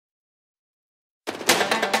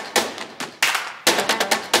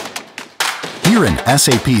Here in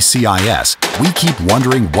SAP CIS, we keep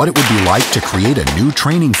wondering what it would be like to create a new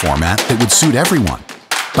training format that would suit everyone.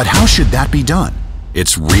 But how should that be done?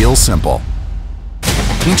 It's real simple.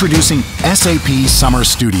 Introducing SAP Summer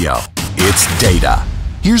Studio. It's data.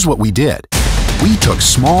 Here's what we did. We took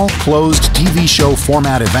small, closed TV show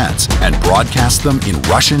format events and broadcast them in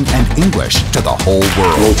Russian and English to the whole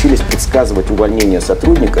world. Научились предсказывать увольнение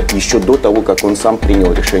сотрудника еще до того, как он сам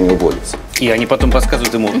принял решение уволиться. И они потом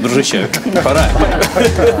подсказывают ему: дружище, пора.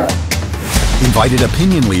 Invited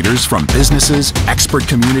opinion leaders from businesses, expert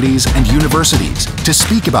communities, and universities to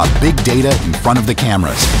speak about big data in front of the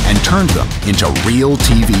cameras and turned them into real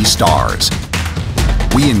TV stars.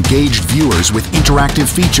 We engaged viewers with interactive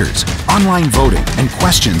features, online voting, and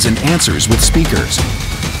questions and answers with speakers.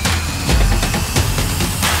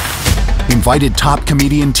 Invited top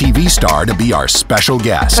comedian TV star to be our special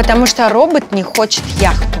guest. Потому что робот не хочет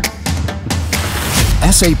яхту.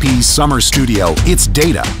 SAP Summer Studio, It's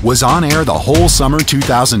Data, was on air the whole summer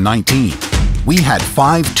 2019. We had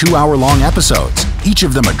 5 two-hour-long episodes. Each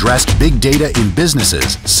of them addressed big data in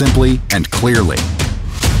businesses simply and clearly.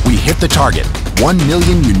 We hit the target, 1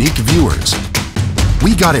 million unique viewers.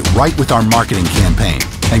 We got it right with our marketing campaign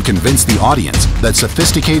and convinced the audience that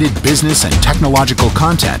sophisticated business and technological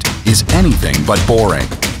content is anything but boring.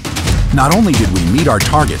 Not only did we meet our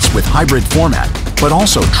targets with hybrid format, but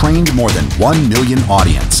also trained more than 1 million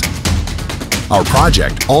audience. Our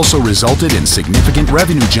project also resulted in significant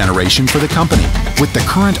revenue generation for the company, with the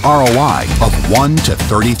current ROI of 1 to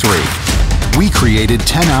 33. We created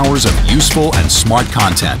 10 hours of useful and smart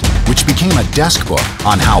content, which became a desk book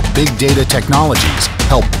on how big data technologies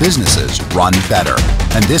help businesses run better.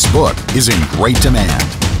 And this book is in great demand.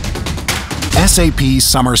 SAP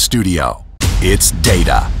Summer Studio. It's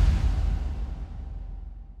data.